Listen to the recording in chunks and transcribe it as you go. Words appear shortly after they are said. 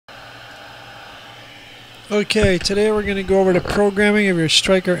Okay, today we're going to go over the programming of your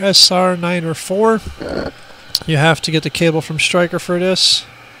Stryker SR-94. You have to get the cable from Stryker for this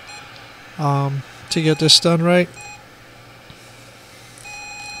to get this done right.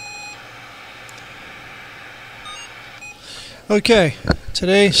 Okay,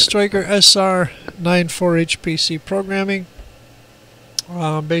 today Stryker SR-94HPC programming.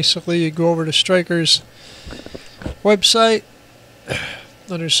 Basically, you go over to Stryker's website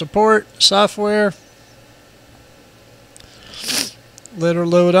under support, software. Let her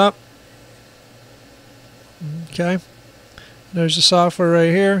load up. Okay. There's the software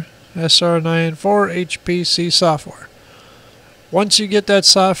right here. SR-94HPC software. Once you get that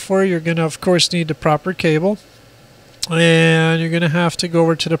software, you're going to, of course, need the proper cable. And you're going to have to go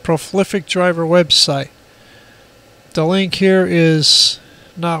over to the Prolific Driver website. The link here is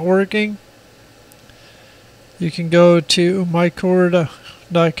not working. You can go to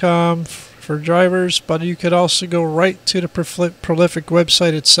mycord.com for drivers, but you could also go right to the Prolific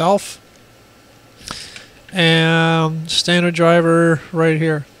website itself. And standard driver right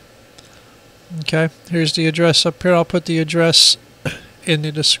here. Okay, here's the address up here. I'll put the address in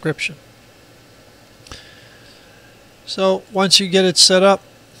the description. So once you get it set up,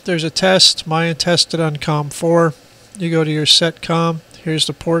 there's a test. Mine tested on COM 4. You go to your set COM. Here's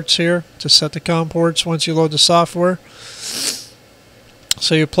the ports here to set the COM ports once you load the software.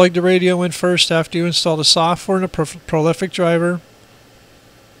 So you plug the radio in first after you install the software in a Prolific driver.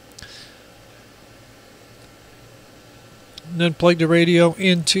 And then plug the radio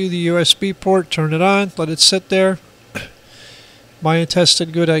into the USB port, turn it on, let it sit there. Mine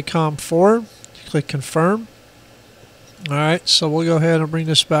tested good at COM 4. Click confirm. Alright, so we'll go ahead and bring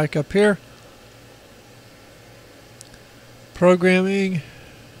this back up here. Programming,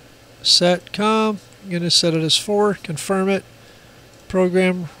 set COM. I'm going to set it as 4, confirm it.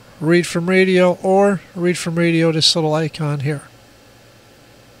 Program read from radio or read from radio, this little icon here.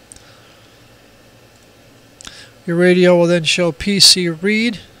 Your radio will then show PC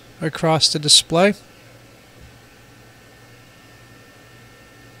read across the display.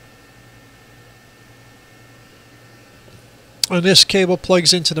 And this cable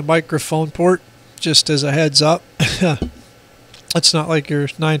plugs into the microphone port, just as a heads up. It's not like your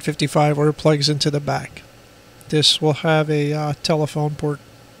 955 where it plugs into the back. This will have a telephone port,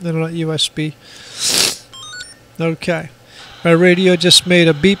 and not USB. Okay. My radio just made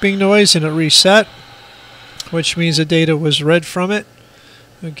a beeping noise and it reset, which means the data was read from it.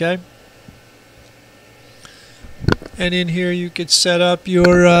 Okay. And in here you could set up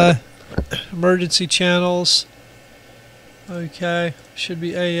your emergency channels. Okay. Should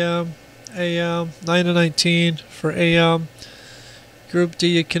be AM, 9 to 19 for AM. Group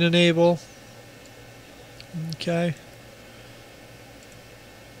D you can enable. Okay.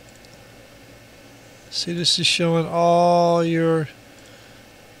 See, this is showing all your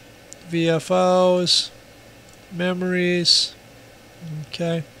VFOs, memories.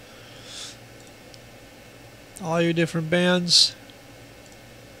 Okay. All your different bands.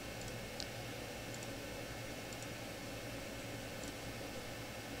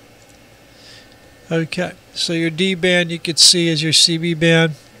 Okay, so your D band you could see is your CB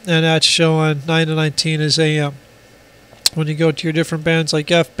band, and that's showing 9 to 19 as AM. When you go to your different bands like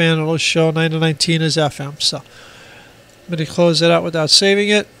F band, it'll show 9 to 19 as FM. So I'm going to close it out without saving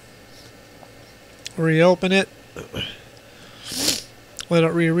it. Reopen it. Let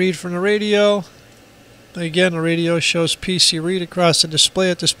it reread from the radio. Again, the radio shows PC read across the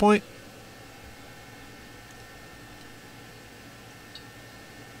display at this point.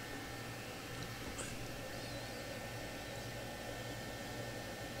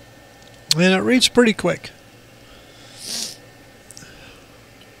 And it reads pretty quick.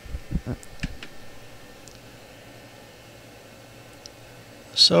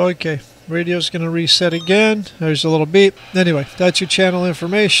 So, okay, radio's going to reset again. There's a little beep. Anyway, that's your channel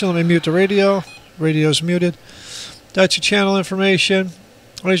information. Let me mute the radio. Radio's muted. That's your channel information.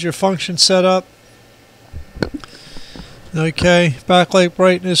 There's your function setup. Okay, backlight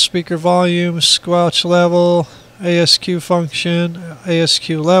brightness, speaker volume, squelch level, ASQ function,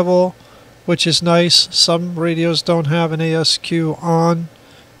 ASQ level, which is nice. Some radios don't have an ASQ on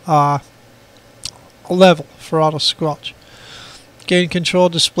level for auto squelch. Gain control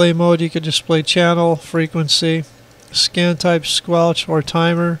display mode, you can display channel, frequency, scan type squelch or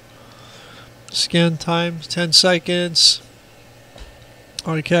timer. Scan time 10 seconds.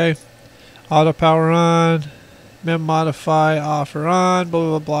 Okay. Auto power on. Mem modify off or on.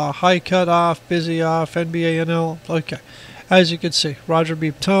 Blah blah blah. High cut off. Busy off. NBANL. Okay. As you can see, Roger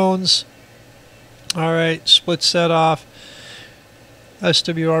beep tones. Alright. Split set off.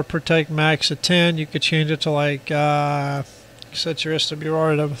 SWR protect max at 10. You could change it to like set your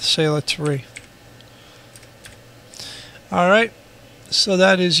SWR to say like 3. Alright, so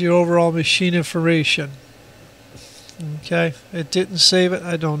that is your overall machine information. Okay, it didn't save it.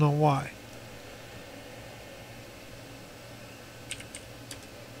 I don't know why.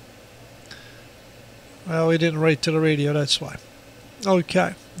 Well, we didn't write to the radio, that's why.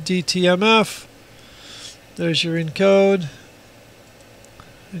 Okay, Dtmf. There's your encode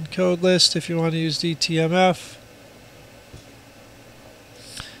list if you want to use Dtmf.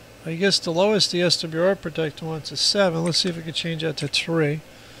 I guess the lowest the SWR protect wants is 7. Let's see if we can change that to 3.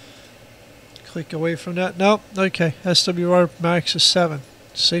 Click away from that. Nope. Okay. SWR max is 7.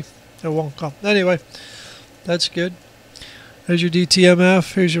 See? It won't come. Anyway, that's good. There's your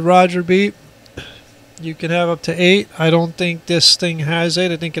Dtmf. Here's your Roger beep. You can have up to 8. I don't think this thing has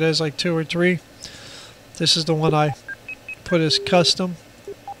 8. I think it has like 2 or 3. This is the one I put as custom.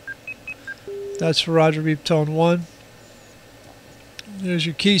 That's for Roger beep tone 1. There's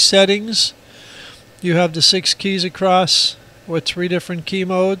your key settings. You have the 6 keys across with 3 different key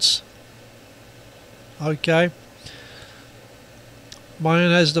modes. Okay.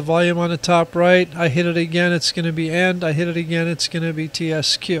 Mine has the volume on the top right. I hit it again, it's going to be end. I hit it again, it's going to be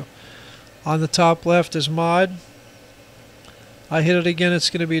TSQ. On the top left is mod. I hit it again,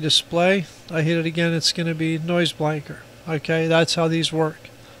 it's going to be display. I hit it again, it's going to be noise blanker. Okay, that's how these work.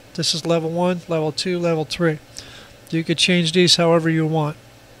 This is level 1, level 2, level 3. You could change these however you want.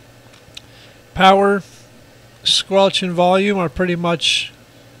 Power, squelch, and volume are pretty much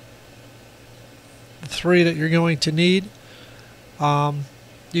the 3 that you're going to need.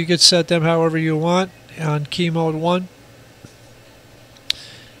 You could set them however you want on key mode 1.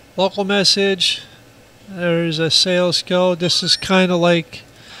 Local message, there's a sales code. This is kind of like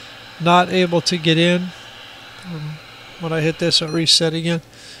not able to get in. When I hit this, I'll reset again.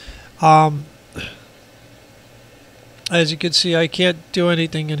 As you can see, I can't do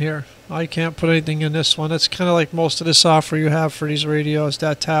anything in here. I can't put anything in this one. That's kind of like most of the software you have for these radios.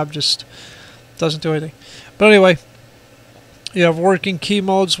 That tab just doesn't do anything. But anyway, you have working key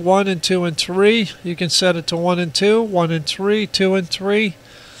modes 1 and 2 and 3. You can set it to 1 and 2, 1 and 3, 2 and 3.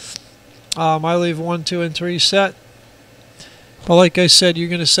 I leave 1, 2, and 3 set. But like I said, you're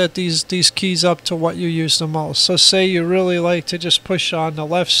going to set these keys up to what you use the most. So say you really like to just push on the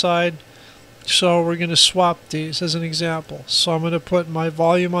left side. So we're going to swap these as an example. So I'm going to put my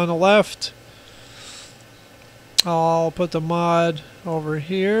volume on the left. I'll put the mod over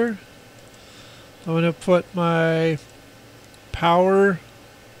here. I'm going to put my power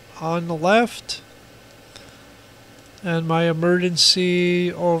on the left. And my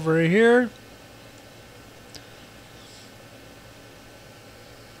emergency over here.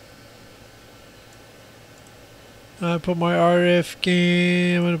 I put my RF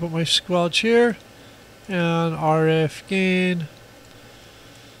gain, I'm going to put my squelch here, and RF gain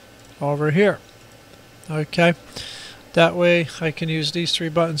over here. Okay, that way I can use these 3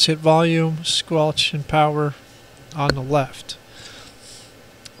 buttons, hit volume, squelch, and power on the left.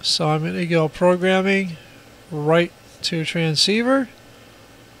 So I'm going to go programming, right to transceiver.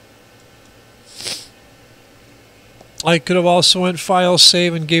 I could have also went file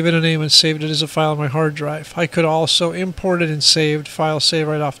save and gave it a name and saved it as a file on my hard drive. I could also import it and saved file save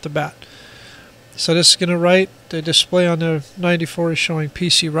right off the bat. So this is going to write. The display on the 94 is showing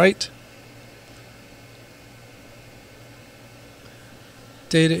PC write.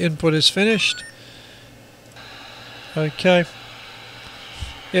 Data input is finished. Okay.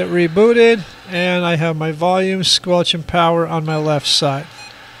 It rebooted and I have my volume, squelch, and power on my left side.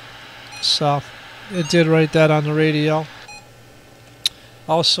 So it did write that on the radio.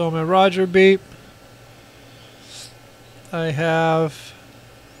 Also my Roger beep. I have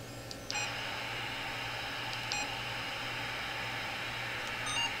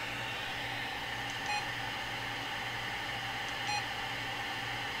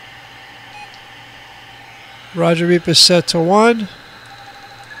Roger beep is set to 1.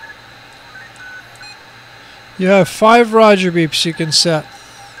 You have 5 Roger beeps you can set.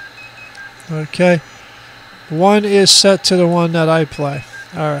 Okay, 1 is set to the one that I play.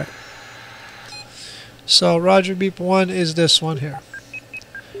 Alright. So Roger beep 1 is this one here.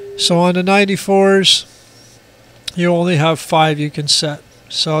 So on the 94s, you only have 5 you can set.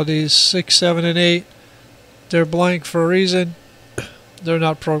 So these 6, 7, and 8, they're blank for a reason. They're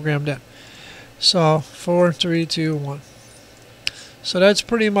not programmed in. So 4, 3, 2, 1. So that's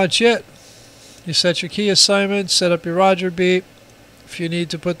pretty much it. You set your key assignment, set up your Roger beep. If you need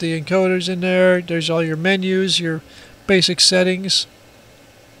to put the encoders in there, there's all your menus, your basic settings.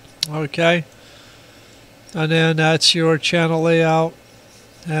 Okay. And then that's your channel layout,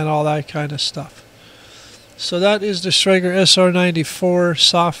 and all that kind of stuff. So that is the Stryker SR-94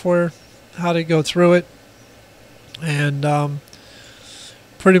 software, how to go through it, and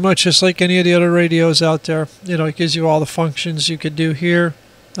pretty much just like any of the other radios out there, you know, it gives you all the functions you could do here,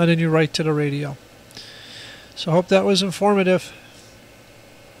 and then you write to the radio. So I hope that was informative.